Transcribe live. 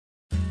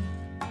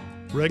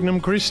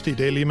Regnum Christi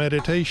Daily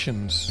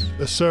Meditations,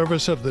 the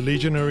service of the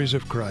Legionaries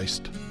of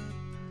Christ.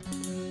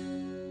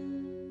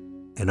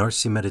 An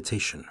RC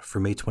Meditation for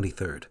May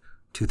 23rd,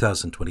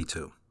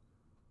 2022.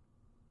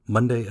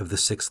 Monday of the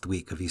 6th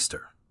week of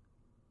Easter.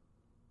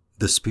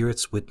 The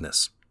Spirit's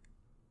Witness.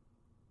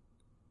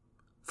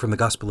 From the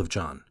Gospel of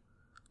John,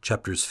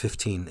 chapters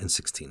 15 and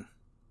 16.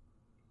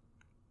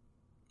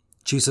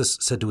 Jesus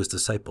said to his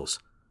disciples,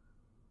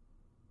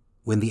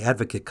 "When the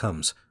Advocate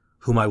comes,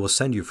 whom I will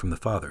send you from the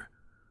Father,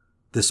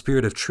 the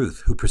Spirit of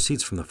truth who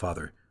proceeds from the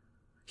Father,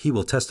 he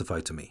will testify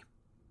to me.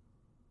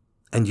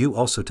 And you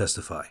also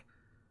testify,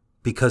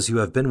 because you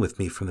have been with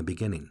me from the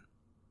beginning.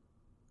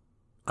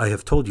 I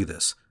have told you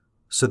this,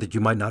 so that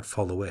you might not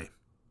fall away.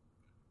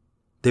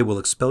 They will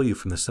expel you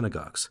from the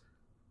synagogues.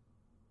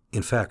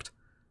 In fact,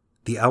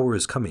 the hour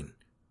is coming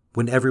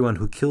when everyone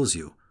who kills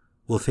you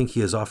will think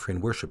he is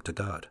offering worship to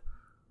God.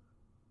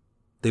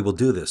 They will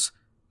do this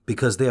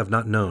because they have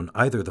not known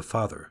either the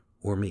Father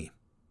or me.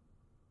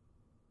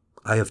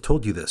 I have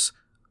told you this,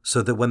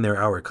 so that when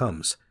their hour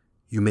comes,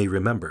 you may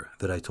remember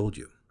that I told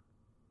you."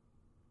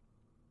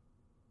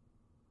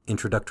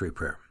 Introductory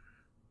Prayer.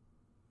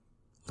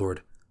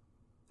 Lord,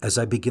 as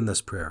I begin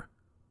this prayer,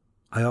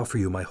 I offer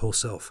you my whole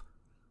self,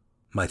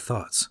 my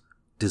thoughts,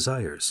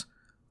 desires,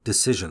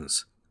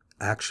 decisions,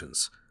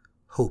 actions,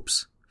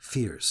 hopes,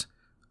 fears,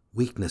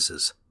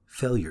 weaknesses,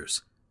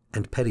 failures,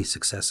 and petty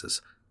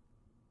successes.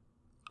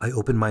 I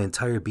open my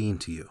entire being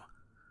to you,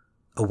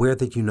 aware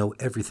that you know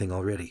everything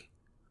already.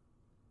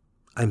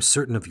 I am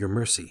certain of your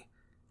mercy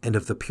and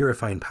of the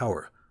purifying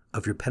power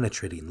of your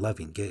penetrating,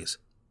 loving gaze.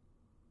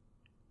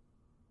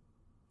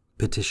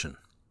 Petition.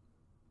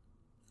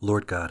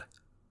 Lord God,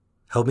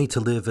 help me to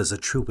live as a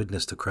true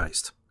witness to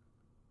Christ.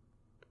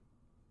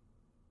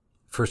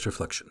 First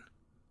reflection.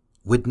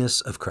 Witness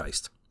of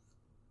Christ.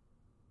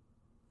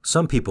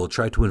 Some people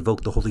try to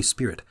invoke the Holy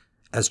Spirit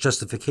as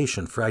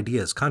justification for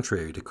ideas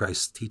contrary to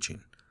Christ's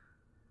teaching.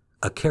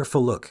 A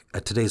careful look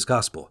at today's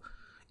gospel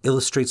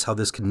illustrates how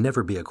this can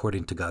never be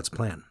according to God's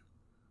plan.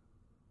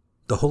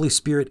 The Holy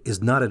Spirit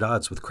is not at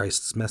odds with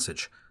Christ's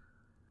message,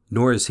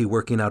 nor is he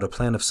working out a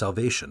plan of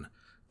salvation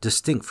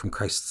distinct from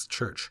Christ's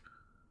church.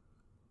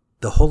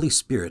 The Holy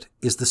Spirit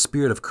is the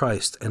Spirit of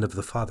Christ and of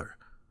the Father.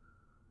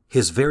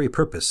 His very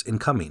purpose in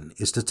coming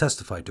is to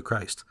testify to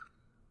Christ.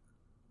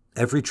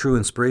 Every true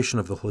inspiration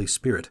of the Holy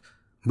Spirit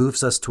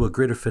moves us to a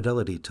greater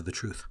fidelity to the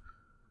truth.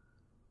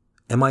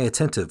 Am I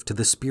attentive to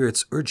the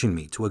Spirit's urging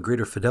me to a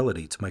greater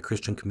fidelity to my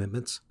Christian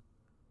commitments?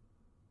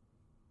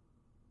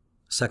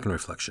 Second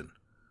reflection.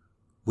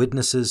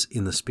 Witnesses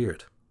in the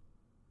Spirit.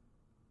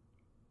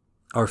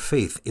 Our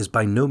faith is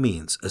by no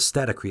means a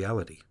static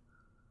reality.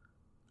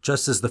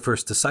 Just as the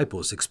first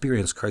disciples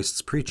experienced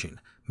Christ's preaching,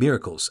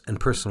 miracles, and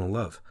personal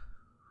love,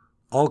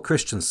 all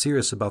Christians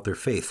serious about their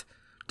faith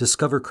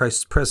discover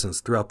Christ's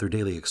presence throughout their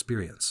daily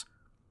experience.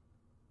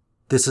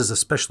 This is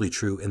especially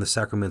true in the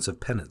sacraments of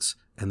penance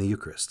and the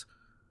Eucharist.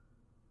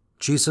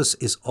 Jesus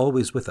is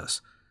always with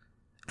us,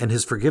 and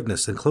his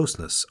forgiveness and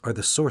closeness are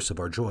the source of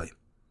our joy.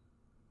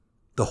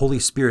 The Holy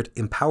Spirit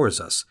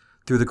empowers us,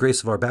 through the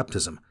grace of our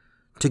baptism,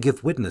 to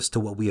give witness to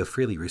what we have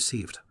freely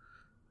received.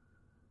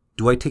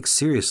 Do I take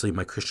seriously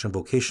my Christian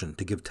vocation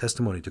to give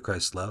testimony to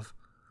Christ's love?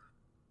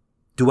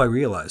 Do I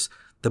realize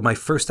that my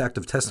first act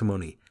of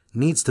testimony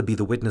needs to be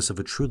the witness of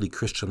a truly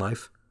Christian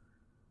life?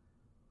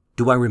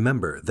 Do I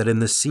remember that in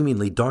this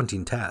seemingly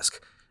daunting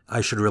task,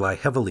 I should rely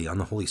heavily on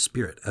the Holy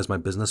Spirit as my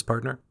business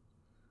partner?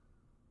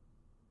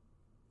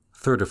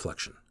 Third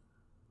reflection.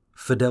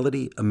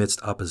 Fidelity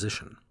amidst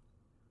opposition.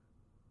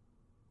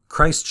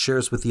 Christ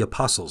shares with the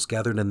apostles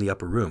gathered in the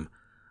upper room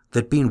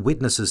that being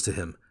witnesses to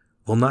him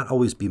will not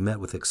always be met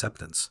with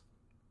acceptance.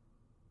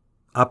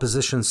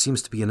 Opposition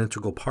seems to be an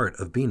integral part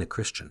of being a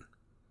Christian.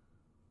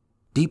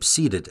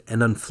 Deep-seated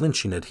and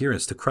unflinching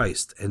adherence to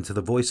Christ and to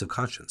the voice of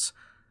conscience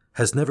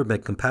has never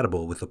been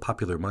compatible with the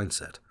popular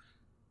mindset.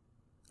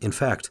 In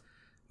fact,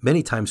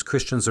 many times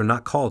Christians are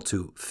not called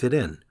to fit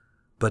in,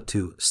 but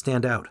to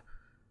stand out.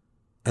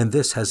 And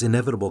this has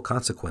inevitable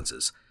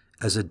consequences,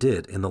 as it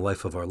did in the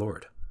life of our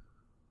Lord.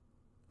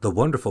 The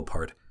wonderful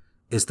part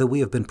is that we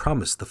have been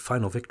promised the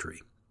final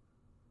victory.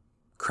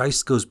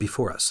 Christ goes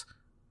before us,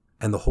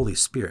 and the Holy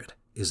Spirit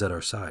is at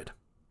our side.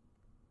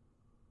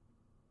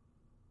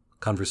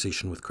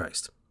 Conversation with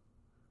Christ.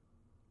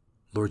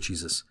 Lord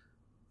Jesus,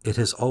 it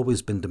has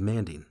always been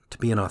demanding to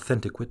be an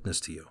authentic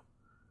witness to you.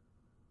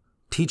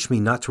 Teach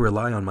me not to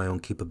rely on my own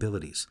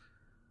capabilities,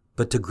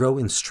 but to grow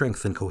in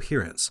strength and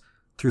coherence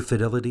through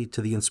fidelity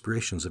to the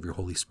inspirations of your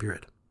Holy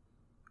Spirit.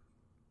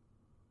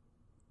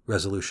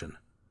 Resolution.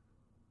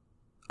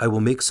 I will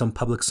make some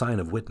public sign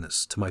of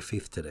witness to my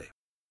faith today.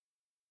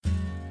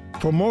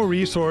 For more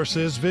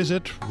resources,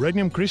 visit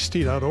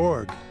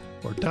regnumchristi.org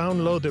or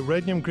download the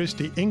Regnum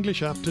Christi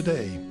English app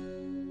today.